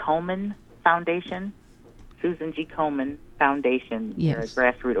G. Komen Foundation. Susan G. Komen Foundation, yes. A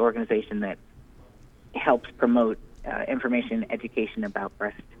grassroots organization that helps promote information and education about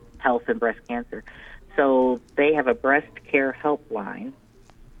breast health and breast cancer. So they have a breast care helpline,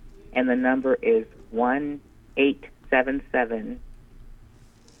 and the number is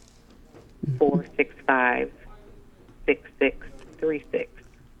 1-877-465-6636.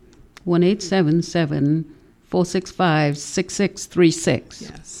 1-877-465-6636.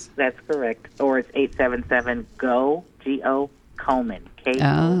 Yes. That's correct. Or it's 877-GO, G-O, Coleman,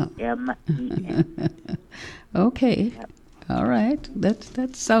 K-O-M-E-N. Okay. Yep. All right.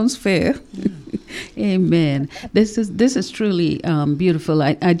 That sounds fair. Amen. This is truly beautiful.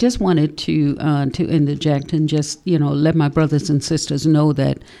 I just wanted to interject and just let my brothers and sisters know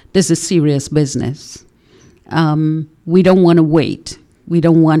that this is serious business. We don't want to wait. We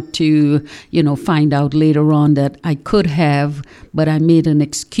don't want to find out later on that I could have, but I made an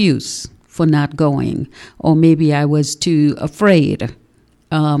excuse for not going, or maybe I was too afraid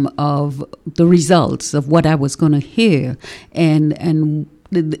of the results of what I was going to hear, and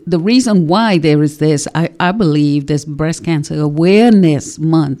the reason why there is this, I believe, this Breast Cancer Awareness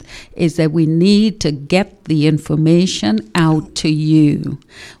Month is that we need to get the information out to you.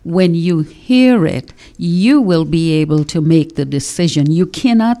 When you hear it, you will be able to make the decision. You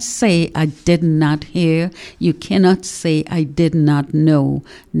cannot say, I did not hear. You cannot say, I did not know.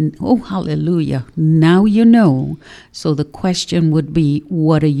 Oh, hallelujah. Now you know. So the question would be,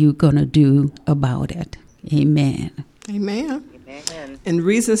 what are you going to do about it? Amen. Amen. Amen. And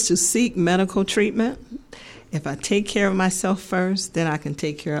reasons to seek medical treatment. If I take care of myself first, then I can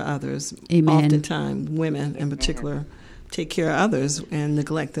take care of others. Amen. Oftentimes, women in particular take care of others and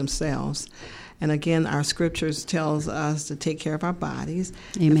neglect themselves. And again, our scriptures tells us to take care of our bodies.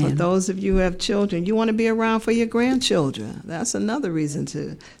 Amen. And for those of you who have children, you want to be around for your grandchildren. That's another reason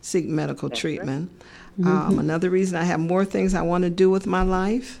to seek medical treatment. Right. Another reason, I have more things I want to do with my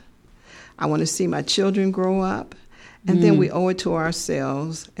life. I want to see my children grow up. And then we owe it to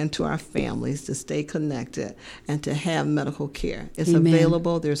ourselves and to our families to stay connected and to have medical care. It's Amen.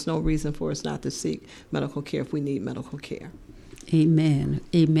 Available. There's no reason for us not to seek medical care if we need medical care. Amen.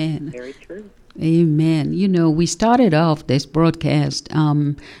 Amen. Very true. Amen. We started off this broadcast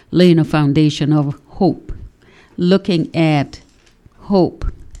laying a foundation of hope, looking at hope.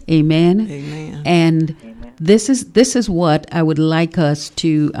 Amen. Amen. And Amen. This is what I would like us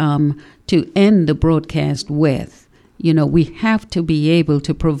to end the broadcast with. We have to be able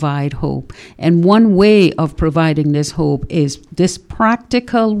to provide hope. And one way of providing this hope is this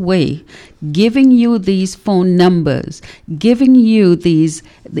practical way, giving you these phone numbers, giving you these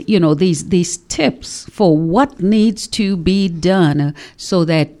tips for what needs to be done so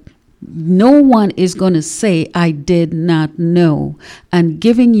that no one is going to say, I did not know, and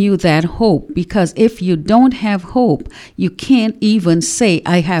giving you that hope. Because if you don't have hope, you can't even say,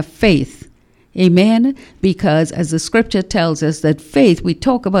 I have faith. Amen. Because as the scripture tells us that faith, we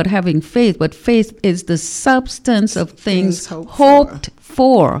talk about having faith, but faith is the substance of things hoped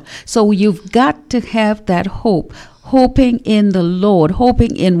for. So you've got to have that hope, hoping in the Lord,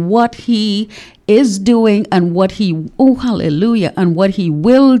 hoping in what He is doing and what He, oh hallelujah, and what He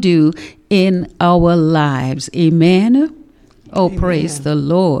will do in our lives. Amen. Oh, amen. Praise the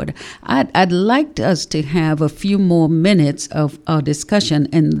Lord. I'd like us to have a few more minutes of our discussion,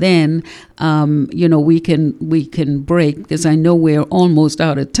 and then, we can break, because I know we're almost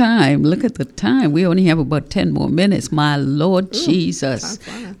out of time. Look at the time. We only have about 10 more minutes. My Lord Jesus.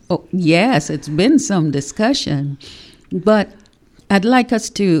 Oh, yes, it's been some discussion. But I'd like us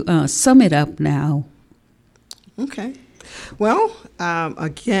to sum it up now. Okay. Well,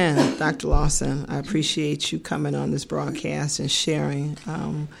 again, Dr. Lawson, I appreciate you coming on this broadcast and sharing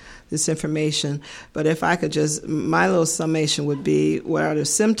this information. But if I could just, my little summation would be, what are the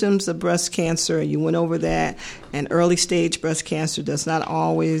symptoms of breast cancer? You went over that. And early stage breast cancer does not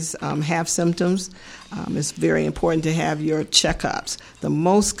always have symptoms. It's very important to have your checkups. The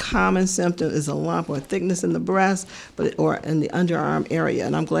most common symptom is a lump or thickness in the breast, or in the underarm area,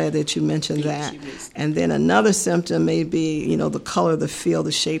 and I'm glad that you mentioned that. And then another symptom may be, the color, the feel,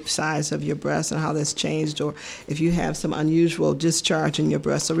 the shape, size of your breast and how that's changed, or if you have some unusual discharge in your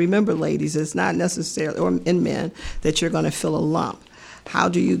breast. So remember, ladies, it's not necessarily, or in men, that you're going to feel a lump. How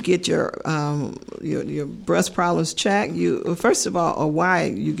do you get your breast problems checked? First of all, or why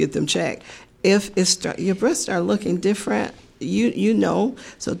you get them checked. If your breasts are looking different, you know,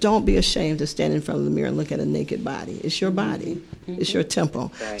 so don't be ashamed to stand in front of the mirror and look at a naked body. It's your body. Mm-hmm. It's your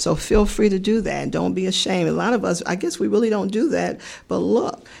temple. Right. So feel free to do that. Don't be ashamed. A lot of us, I guess we really don't do that, but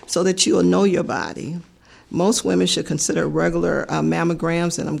look so that you'll know your body. Most women should consider regular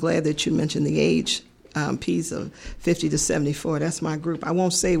mammograms, and I'm glad that you mentioned the age P's of 50 to 74. That's my group. I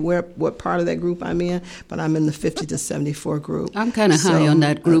won't say what part of that group I'm in, but I'm in the 50 to 74 group. I'm kind of high on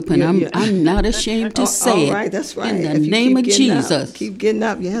that group, and I'm not ashamed to say all right, it. that's right. In the name of Jesus. Keep getting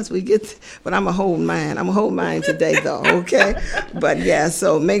up. Yes, we get. But I'm a hold mine. I'm a hold mine today, though. Okay. But yeah,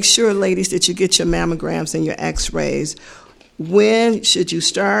 so make sure, ladies, that you get your mammograms and your X-rays. When should you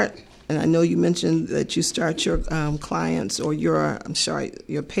start? And I know you mentioned that you start your clients or your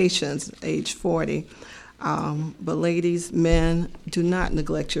patients age 40. But ladies, men, do not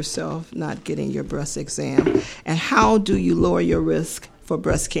neglect yourself not getting your breast exam. And how do you lower your risk for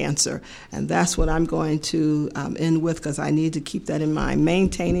breast cancer? And that's what I'm going to end with, because I need to keep that in mind.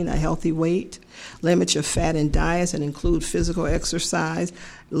 Maintaining a healthy weight, limit your fat in diets and include physical exercise,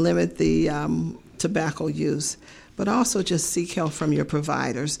 limit the tobacco use. But also just seek help from your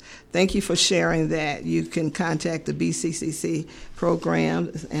providers. Thank you for sharing that. You can contact the BCCC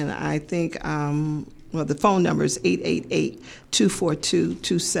program, and I think, the phone number is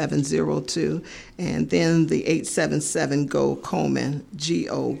 888-242-2702, and then the 877-GO-COMEN,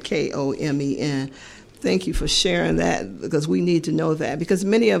 GOKOMEN. Thank you for sharing that, because we need to know that. Because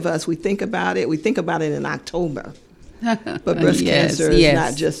many of us, we think about it in October. But breast cancer is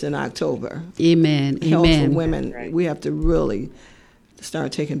not just in October. Amen. Health Amen. for women, we have to really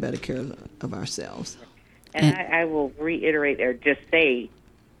start taking better care of ourselves. And I will reiterate or just say,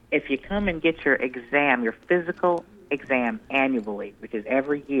 if you come and get your exam, your physical exam annually, which is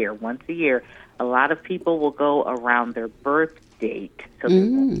every year, once a year, a lot of people will go around their birth date, so they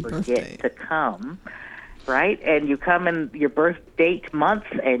won't forget to come. Right? And you come in your birth date month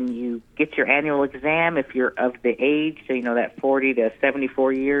and you get your annual exam if you're of the age, so that 40 to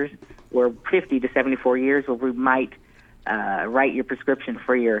 74 years, or 50 to 74 years, where we might write your prescription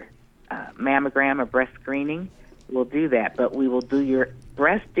for your mammogram or breast screening. We'll do that. But we will do your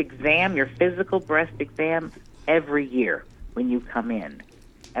breast exam, your physical breast exam, every year when you come in.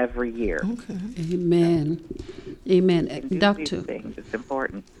 Every year. Okay. Amen. Amen. Doctor, things. It's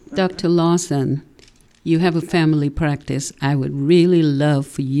important. Dr. Lawson, you have a family practice. I would really love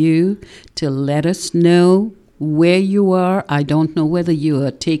for you to let us know where you are. I don't know whether you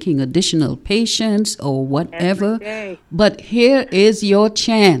are taking additional patients or whatever, but here is your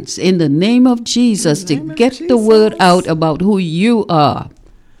chance in the name of Jesus to get the word out about who you are.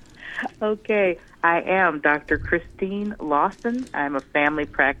 Okay. I am Dr. Christine Lawson. I'm a family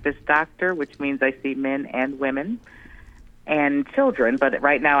practice doctor, which means I see men and women and children, but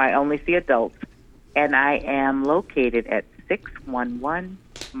right now I only see adults. And I am located at 611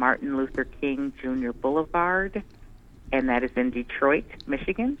 Martin Luther King Jr. Boulevard, and that is in Detroit,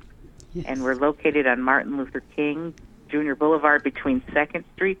 Michigan. Yes. And we're located on Martin Luther King Jr. Boulevard between 2nd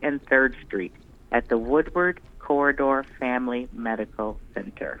Street and 3rd Street at the Woodward Corridor Family Medical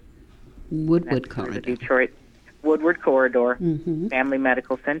Center. Woodward Corridor. The Detroit Woodward Corridor Family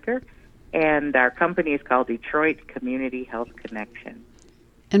Medical Center. And our company is called Detroit Community Health Connection.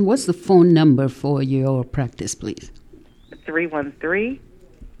 And what's the phone number for your practice, please?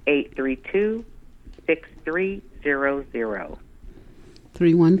 313-832-6300.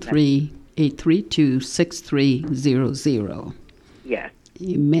 313-832-6300. Yes.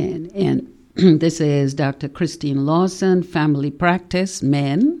 Amen. And this is Dr. Christine Lawson, family practice,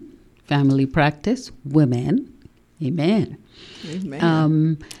 men, family practice, women. Amen.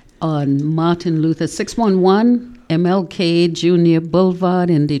 Amen. On Martin Luther, 611 MLK Jr. Boulevard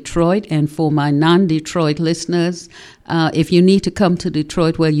in Detroit. And for my non-Detroit listeners, if you need to come to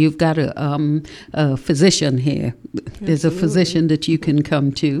Detroit, well, you've got a physician here. There's a physician that you can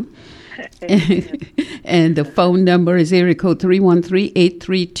come to. And the phone number is area code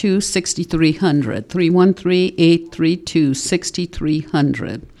 313-832-6300.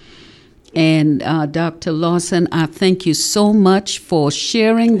 313-832-6300. And Dr. Lawson, I thank you so much for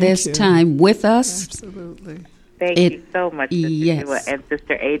sharing this time with us. Absolutely. Thank you so much, Sister Sheila and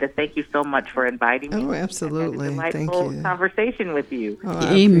Sister Ada. Thank you so much for inviting me. Oh, absolutely. And a Thank delightful you. conversation with you.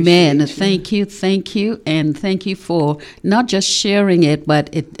 Oh, Amen. Thank you. And thank you for not just sharing it, but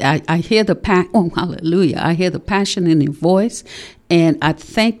I hear the hallelujah. I hear the passion in your voice. And I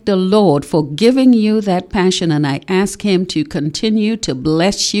thank the Lord for giving you that passion, and I ask Him to continue to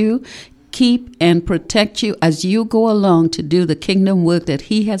bless you, keep and protect you as you go along to do the kingdom work that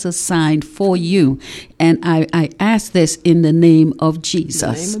He has assigned for you. And I ask this in the name of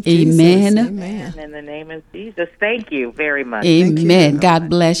Jesus. Amen. Amen. In the name of Jesus. Thank you very much. Amen. God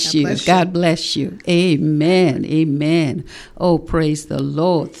bless you. God bless you. Amen. Amen. Oh, praise the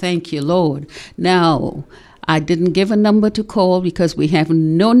Lord. Thank you, Lord. Now, I didn't give a number to call because we have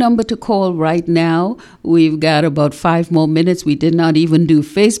no number to call right now. We've got about 5 more minutes. We did not even do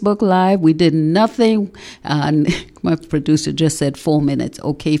Facebook Live. We did nothing. My producer just said 4 minutes.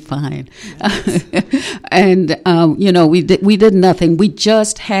 Okay, fine. Yes. And, we did nothing. We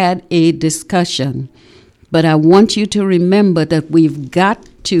just had a discussion. But I want you to remember that we've got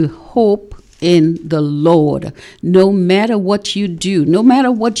to hope in the Lord. No matter what you do, no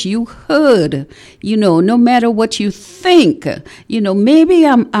matter what you heard, no matter what you think, maybe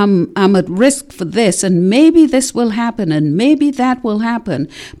I'm at risk for this, and maybe this will happen, and maybe that will happen.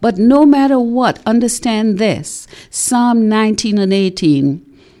 But no matter what, understand this. Psalm 19 and 18.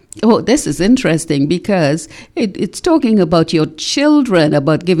 Oh, this is interesting because it's talking about your children,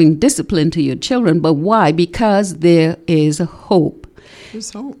 about giving discipline to your children. But why? Because there is hope.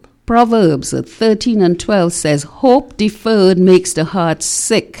 There's hope. Proverbs 13 and 12 says, hope deferred makes the heart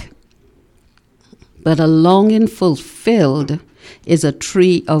sick, but a longing fulfilled is a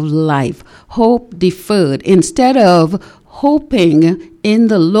tree of life. Hope deferred. Instead of hoping in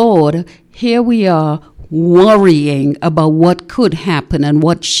the Lord, here we are worrying about what could happen and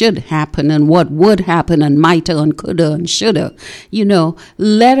what should happen and what would happen and mighta and coulda and shoulda.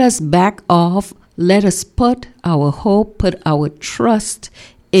 Let us back off. Let us put our hope, put our trust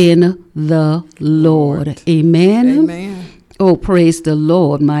in the Lord. Amen. Amen. Oh, praise the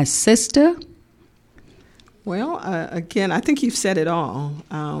Lord, my sister. Well, again, I think you've said it all.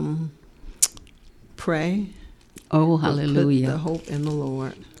 Pray. Oh, hallelujah. Put the hope in the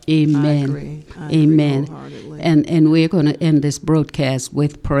Lord. Amen. I agree. Amen. Wholeheartedly. And we're going to end this broadcast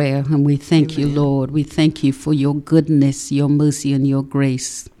with prayer. And we thank you, Lord. We thank you for your goodness, your mercy, and your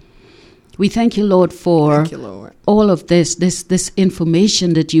grace. We thank you, Lord, for all of this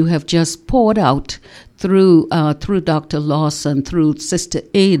information that you have just poured out through Dr. Lawson, through Sister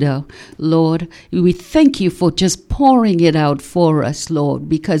Ada, Lord. We thank you for just pouring it out for us, Lord,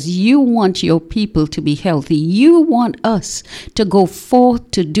 because you want your people to be healthy. You want us to go forth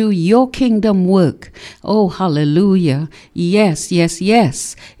to do your kingdom work. Oh, hallelujah. Yes, yes,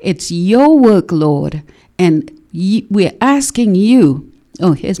 yes. It's your work, Lord. And we're asking you.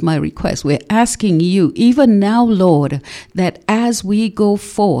 Oh, here's my request. We're asking you, even now, Lord, that as we go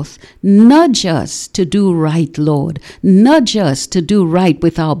forth, nudge us to do right, Lord. Nudge us to do right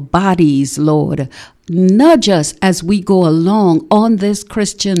with our bodies, Lord. Nudge us as we go along on this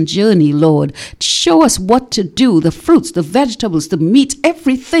Christian journey, Lord. Show us what to do, the fruits, the vegetables, the meat,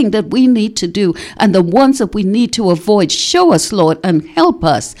 everything that we need to do, and the ones that we need to avoid. Show us, Lord, and help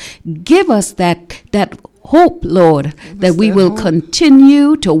us. Give us that hope, Lord, that we will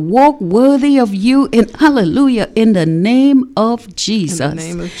continue to walk worthy of you in the name of Jesus. In the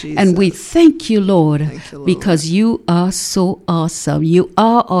name of Jesus. And we thank you, Lord, because you are so awesome. You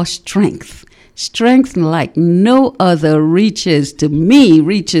are our strength. Strength like no other reaches to me,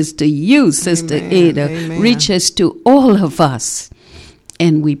 reaches to you, Sister Ada, reaches to all of us.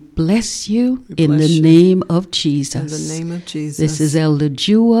 And we bless you in the name of Jesus. In the name of Jesus. This is Elder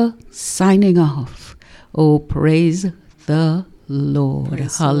Jua signing off. Oh, praise the Lord.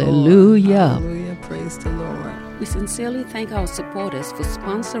 Praise Hallelujah. The Lord. Hallelujah. Praise the Lord. We sincerely thank our supporters for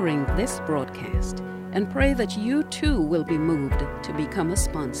sponsoring this broadcast and pray that you too will be moved to become a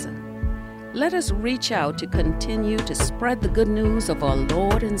sponsor. Let us reach out to continue to spread the good news of our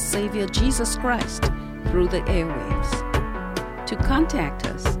Lord and Savior Jesus Christ through the airwaves. To contact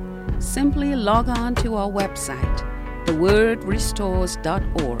us, simply log on to our website,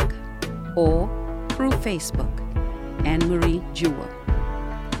 thewordrestores.org, or through Facebook, Anne-Marie Jua,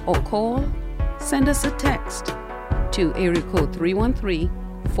 or send us a text to area code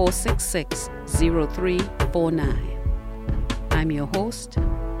 313-466-0349. I'm your host,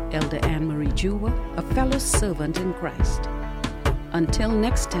 Elder Anne-Marie Jua, a fellow servant in Christ. Until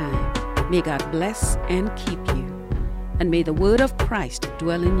next time, may God bless and keep you, and may the word of Christ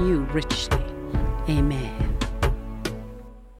dwell in you richly. Amen.